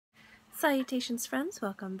Salutations friends,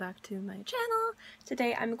 welcome back to my channel.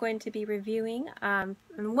 Today I'm going to be reviewing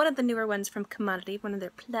one of the newer ones from Cosmetic, one of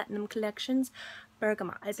their platinum collections,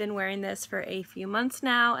 Bergamot. I've been wearing this for a few months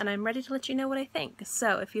now and I'm ready to let you know what I think.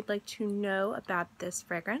 So if you'd like to know about this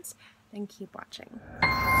fragrance, then keep watching.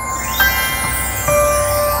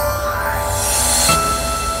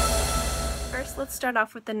 First, let's start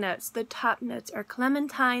off with the notes. The top notes are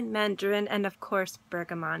Clementine, Mandarin, and of course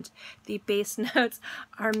Bergamot. The base notes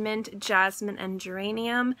are mint, jasmine, and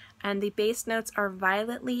geranium, and the base notes are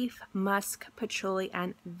violet leaf, musk, patchouli,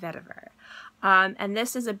 and vetiver. And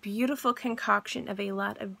this is a beautiful concoction of a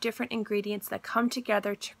lot of different ingredients that come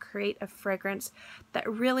together to create a fragrance that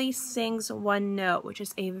really sings one note, which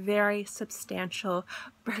is a very substantial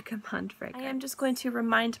bergamot fragrance. I am just going to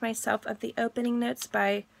remind myself of the opening notes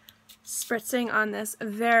by spritzing on this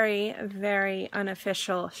very, very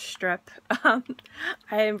unofficial strip.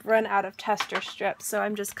 I've run out of tester strips, so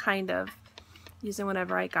I'm just kind of using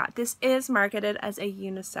whatever I got. This is marketed as a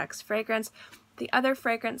unisex fragrance. The other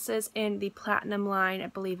fragrances in the platinum line, I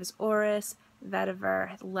believe, is Orris,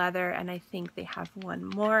 Vetiver, Leather, and I think they have one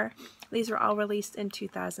more. These were all released in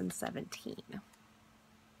 2017.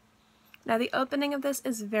 Now the opening of this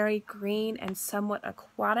is very green and somewhat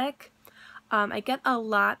aquatic. I get a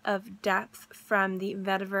lot of depth from the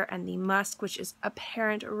vetiver and the musk, which is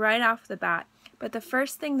apparent right off the bat. But the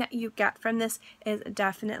first thing that you get from this is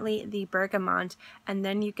definitely the bergamot, and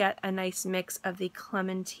then you get a nice mix of the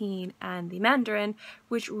clementine and the mandarin,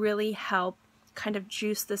 which really help kind of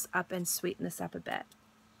juice this up and sweeten this up a bit.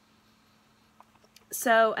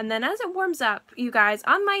 So, and then as it warms up, you guys,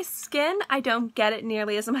 on my skin, I don't get it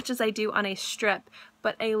nearly as much as I do on a strip,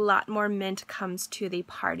 but a lot more mint comes to the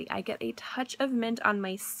party. I get a touch of mint on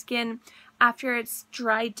my skin after it's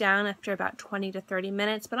dried down after about 20 to 30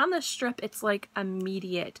 minutes, but on the strip, it's like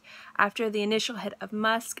immediate. After the initial hit of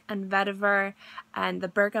musk and vetiver and the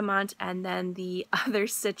bergamot and then the other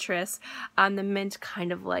citrus, the mint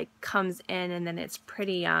kind of like comes in and then it's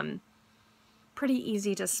pretty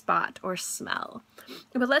easy to spot or smell.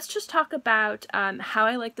 But let's just talk about how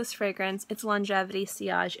I like this fragrance, its longevity,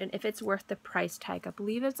 sillage, and if it's worth the price tag. I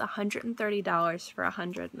believe it's $130 for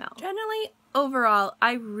 100 ml. Generally, overall,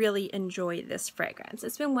 I really enjoy this fragrance.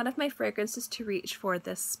 It's been one of my fragrances to reach for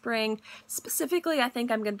this spring. Specifically, I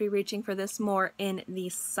think I'm going to be reaching for this more in the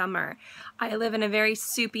summer. I live in a very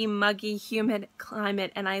soupy, muggy, humid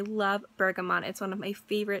climate, and I love bergamot. It's one of my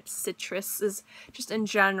favorite citruses, just in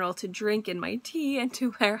general, to drink in my tea and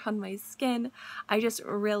to wear on my skin. I just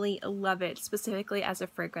really love it, specifically as a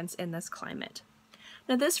fragrance in this climate.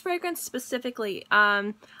 Now this fragrance specifically,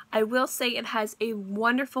 I will say it has a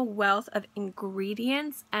wonderful wealth of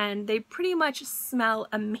ingredients and they pretty much smell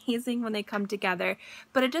amazing when they come together,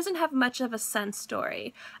 but it doesn't have much of a scent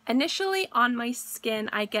story. Initially on my skin,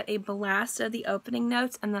 I get a blast of the opening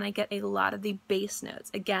notes and then I get a lot of the base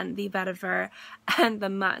notes, again, the vetiver and the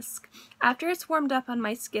musk. After it's warmed up on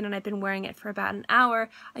my skin and I've been wearing it for about an hour,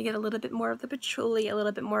 I get a little bit more of the patchouli, a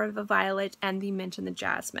little bit more of the violet, and the mint and the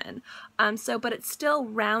jasmine. But it still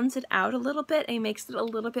rounds it out a little bit and makes it a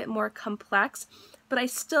little bit more complex, but I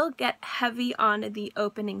still get heavy on the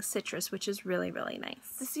opening citrus, which is really, really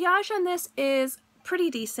nice. The sillage on this is pretty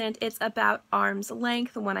decent. It's about arm's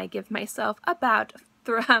length when I give myself about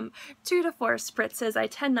 2 to 4 spritzes. I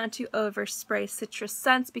tend not to overspray citrus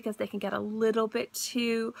scents because they can get a little bit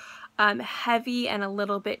too heavy and a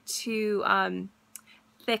little bit too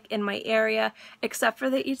thick in my area. Except for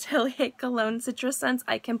the Atelier Cologne citrus scents,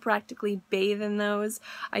 I can practically bathe in those.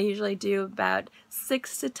 I usually do about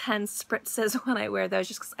 6 to 10 spritzes when I wear those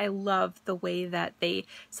just because I love the way that they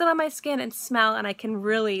sit on my skin and smell, and I can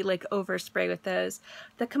really like overspray with those.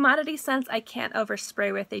 The commodity scents I can't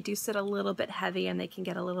overspray with. They do sit a little bit heavy and they can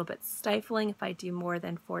get a little bit stifling if I do more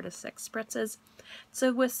than 4 to 6 spritzes.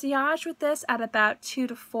 So with sillage with this at about 2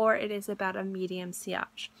 to 4, it is about a medium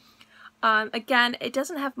sillage. Again, it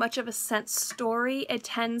doesn't have much of a scent story. It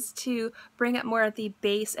tends to bring up more of the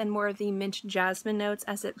base and more of the mint jasmine notes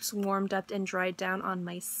as it's warmed up and dried down on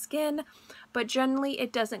my skin. But generally,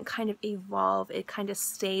 it doesn't kind of evolve. It kind of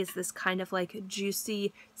stays this kind of like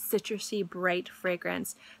juicy, citrusy, bright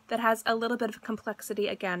fragrance that has a little bit of complexity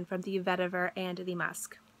again from the vetiver and the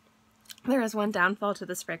musk. There is one downfall to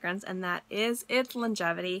this fragrance, and that is its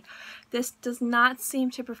longevity. This does not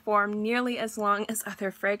seem to perform nearly as long as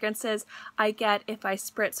other fragrances. I get, if I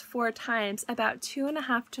spritz 4 times, about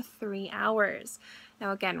 2.5 to 3 hours.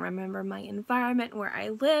 Now again, remember my environment where I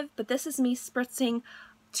live, but this is me spritzing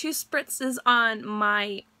 2 spritzes on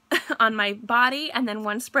my body and then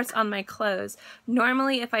 1 spritz on my clothes.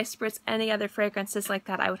 Normally, if I spritz any other fragrances like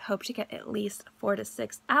that, I would hope to get at least 4 to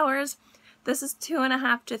 6 hours. This is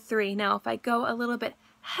 2.5 to 3. Now if I go a little bit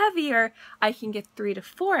heavier, I can get 3 to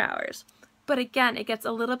 4 hours. But again, it gets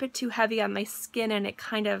a little bit too heavy on my skin and it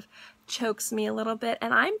kind of chokes me a little bit.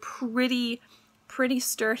 And I'm pretty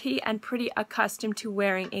sturdy and pretty accustomed to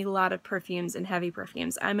wearing a lot of perfumes and heavy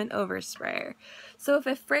perfumes. I'm an oversprayer. So if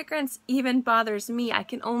a fragrance even bothers me, I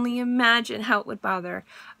can only imagine how it would bother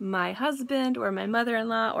my husband or my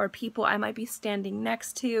mother-in-law or people I might be standing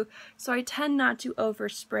next to. So I tend not to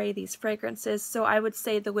overspray these fragrances. So I would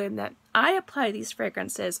say the way that I apply these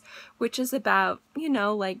fragrances, which is about, you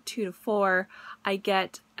know, like 2 to 4, I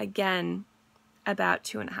get, again, about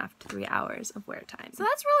 2.5 to 3 hours of wear time. So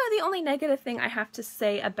that's really the only negative thing I have to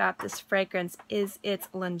say about this fragrance is its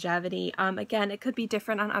longevity. Again, it could be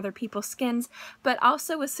different on other people's skins, but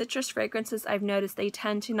also with citrus fragrances, I've noticed they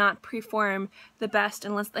tend to not perform the best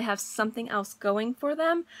unless they have something else going for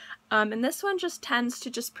them. And this one just tends to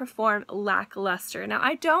just perform lackluster. Now,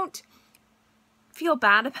 I don't feel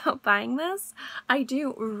bad about buying this. I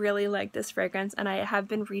do really like this fragrance and I have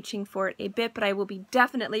been reaching for it a bit, but I will be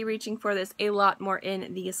definitely reaching for this a lot more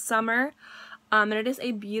in the summer. And it is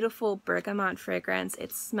a beautiful bergamot fragrance.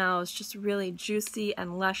 It smells just really juicy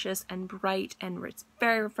and luscious and bright and it's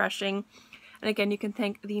very refreshing. And again, you can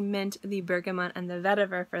thank the mint, the bergamot, and the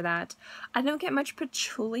vetiver for that. I don't get much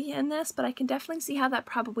patchouli in this, but I can definitely see how that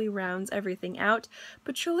probably rounds everything out.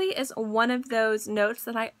 Patchouli is one of those notes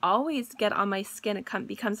that I always get on my skin. It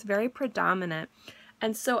becomes very predominant.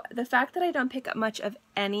 And so the fact that I don't pick up much of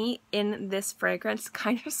any in this fragrance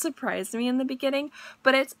kind of surprised me in the beginning,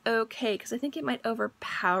 but it's okay because I think it might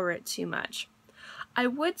overpower it too much. I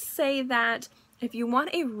would say that if you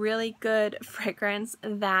want a really good fragrance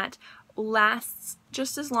that lasts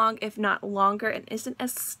just as long, if not longer, and isn't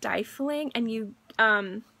as stifling, and you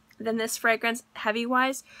than this fragrance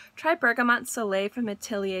heavy-wise, try Bergamot Soleil from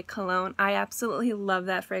Atelier Cologne. I absolutely love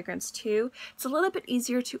that fragrance too. It's a little bit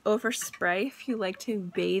easier to overspray if you like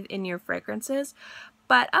to bathe in your fragrances,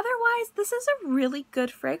 but otherwise, this is a really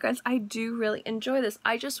good fragrance. I do really enjoy this.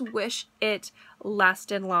 I just wish it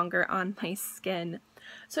lasted longer on my skin.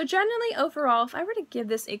 So generally, overall, if I were to give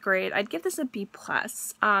this a grade, I'd give this a B+.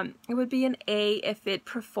 It would be an A if it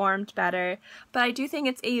performed better, but I do think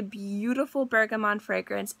it's a beautiful bergamot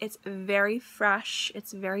fragrance. It's very fresh,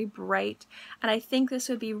 it's very bright, and I think this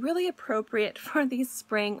would be really appropriate for these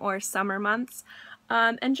spring or summer months.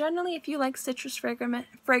 And generally, if you like citrus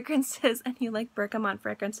fragrances and you like bergamot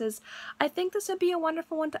fragrances, I think this would be a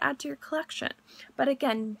wonderful one to add to your collection. But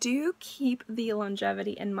again, do keep the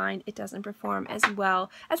longevity in mind. It doesn't perform as well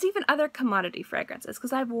as even other commodity fragrances,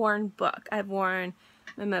 because I've worn Book, I've worn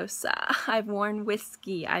Mimosa, I've worn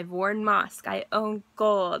Whiskey, I've worn Musk, I own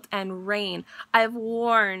Gold and Rain. I've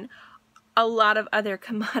worn a lot of other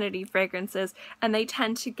commodity fragrances, and they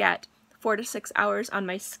tend to get 4 to 6 hours on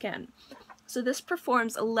my skin. So this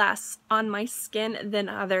performs less on my skin than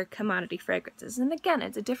other commodity fragrances. And again,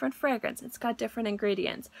 it's a different fragrance. It's got different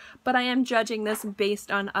ingredients. But I am judging this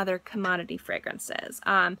based on other commodity fragrances.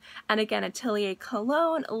 And again, Atelier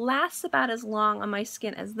Cologne lasts about as long on my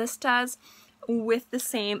skin as this does, with the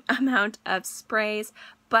same amount of sprays,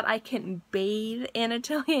 but I can bathe in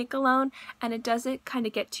Atelier Cologne and it doesn't kind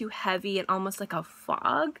of get too heavy and almost like a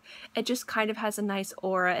fog. It just kind of has a nice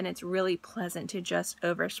aura and it's really pleasant to just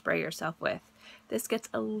overspray yourself with. This gets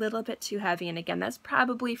a little bit too heavy, and again, that's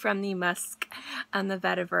probably from the Musk and the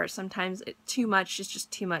Vetiver. Sometimes too much is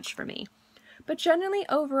just too much for me. But generally,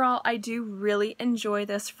 overall, I do really enjoy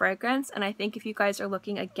this fragrance, and I think if you guys are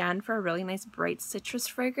looking again for a really nice bright citrus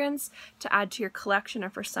fragrance to add to your collection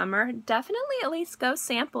or for summer, definitely at least go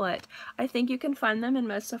sample it. I think you can find them in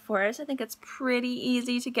most Sephora's. I think it's pretty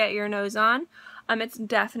easy to get your nose on. It's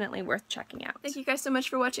definitely worth checking out. Thank you guys so much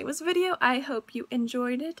for watching this video. I hope you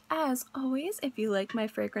enjoyed it. As always, if you like my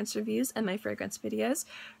fragrance reviews and my fragrance videos,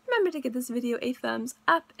 remember to give this video a thumbs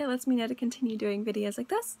up. It lets me know to continue doing videos like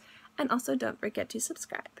this. And also don't forget to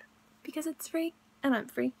subscribe, because it's free and I'm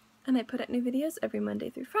free, and I put out new videos every Monday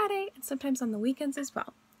through Friday and sometimes on the weekends as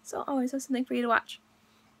well. So I'll always have something for you to watch.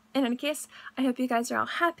 In any case, I hope you guys are all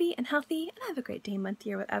happy and healthy and have a great day, month,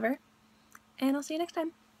 year, whatever. And I'll see you next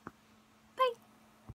time.